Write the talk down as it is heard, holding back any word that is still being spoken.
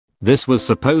This was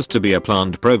supposed to be a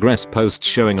planned progress post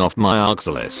showing off my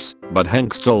oxalis, but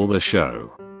Hank stole the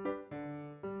show.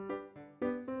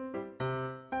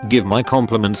 Give my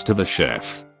compliments to the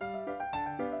chef.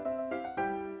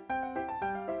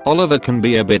 Oliver can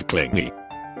be a bit clingy.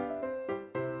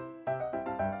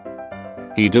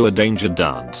 He do a danger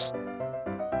dance.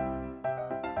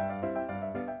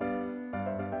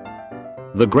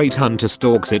 The great hunter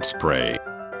stalks its prey.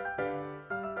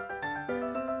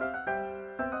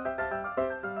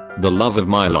 The love of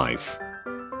my life.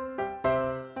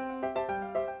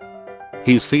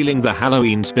 He's feeling the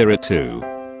Halloween spirit too.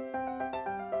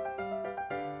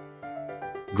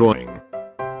 Drawing.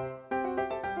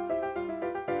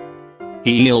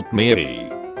 He helped me.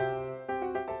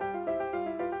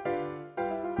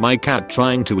 My cat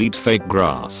trying to eat fake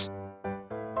grass.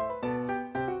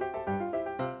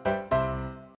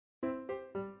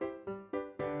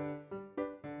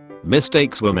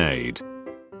 Mistakes were made.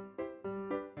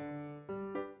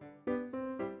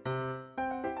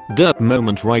 Derp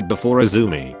moment right before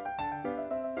Azumi.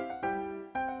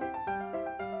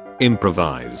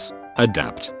 Improvise,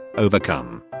 adapt,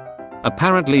 overcome.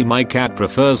 Apparently my cat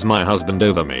prefers my husband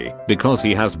over me because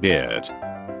he has beard.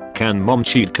 Can mom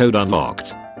cheat code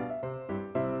unlocked?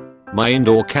 My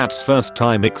indoor cat's first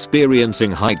time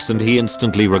experiencing heights and he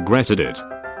instantly regretted it.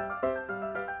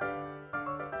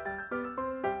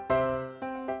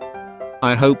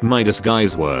 I hope my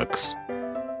disguise works.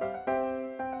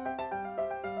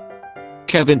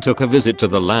 Kevin took a visit to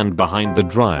the land behind the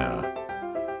dryer.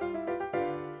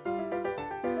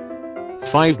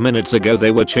 5 minutes ago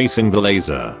they were chasing the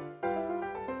laser.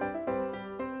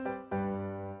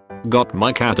 Got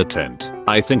my cat a tent.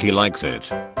 I think he likes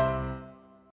it.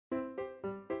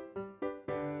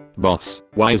 Boss,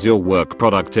 why is your work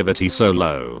productivity so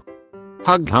low?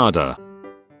 Hug harder.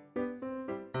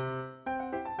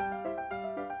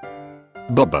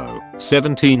 Bobo,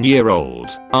 17-year-old,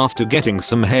 after getting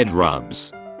some head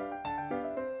rubs.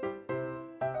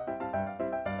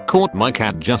 Caught my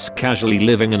cat just casually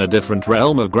living in a different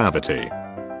realm of gravity.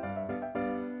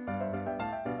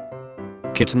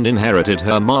 Kitten inherited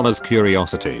her mama's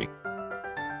curiosity.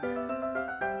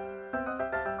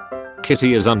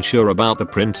 Kitty is unsure about the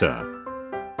printer.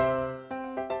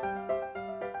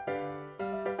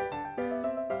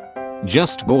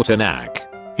 Just bought an ack.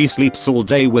 He sleeps all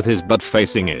day with his butt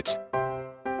facing it.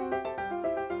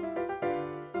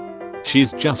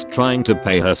 She's just trying to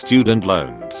pay her student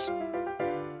loans.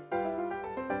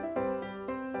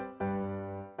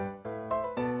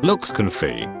 Looks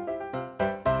comfy.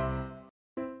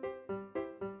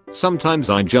 Sometimes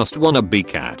I just wanna be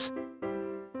cat.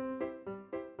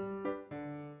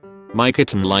 My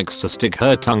kitten likes to stick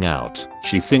her tongue out.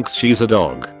 She thinks she's a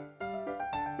dog.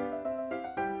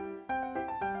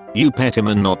 You pet him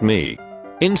and not me.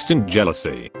 Instant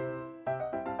jealousy.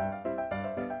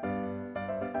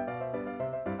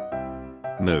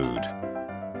 Mood.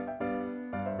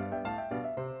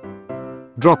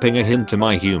 Dropping a hint to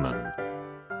my human.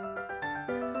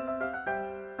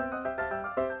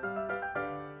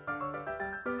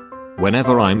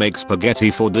 Whenever I make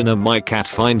spaghetti for dinner my cat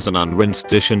finds an unrinsed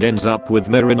dish and ends up with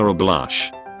mineral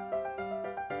blush.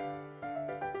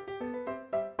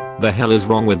 The hell is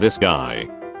wrong with this guy?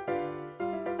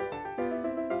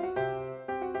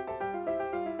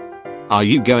 Are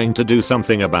you going to do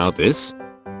something about this?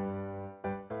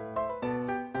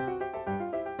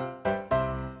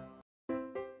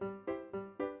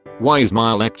 Why is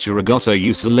my lecturer gotta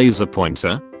use a laser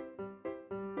pointer?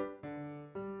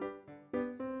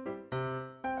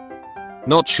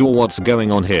 Not sure what's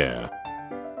going on here.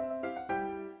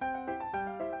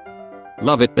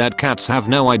 Love it that cats have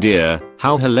no idea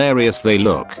how hilarious they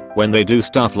look when they do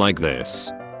stuff like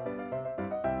this.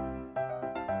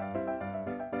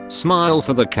 Smile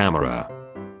for the camera.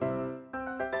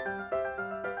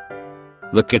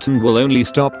 The kitten will only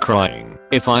stop crying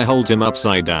if I hold him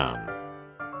upside down.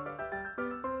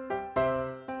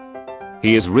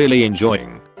 He is really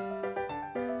enjoying.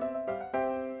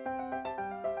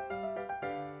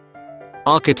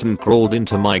 Our kitten crawled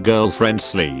into my girlfriend's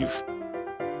sleeve.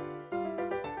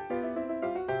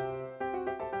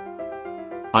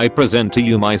 I present to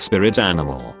you my spirit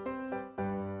animal.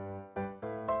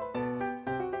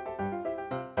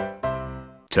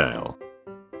 Tail.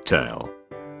 Tail.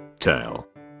 Tail.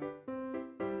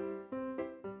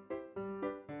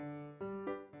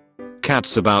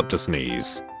 Cat's about to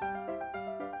sneeze.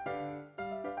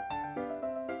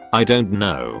 I don't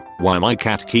know why my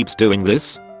cat keeps doing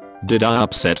this. Did I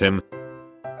upset him?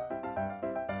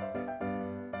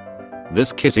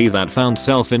 This kitty that found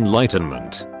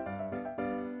self-enlightenment.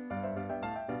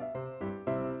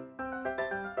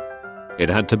 It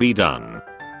had to be done.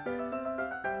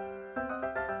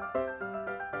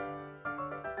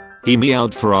 He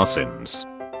meowed for our sins.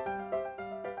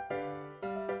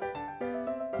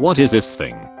 What is this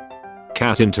thing?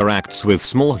 Cat interacts with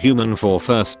small human for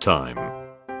first time.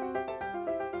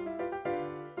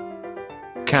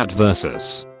 Cat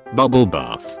vs. Bubble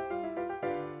bath.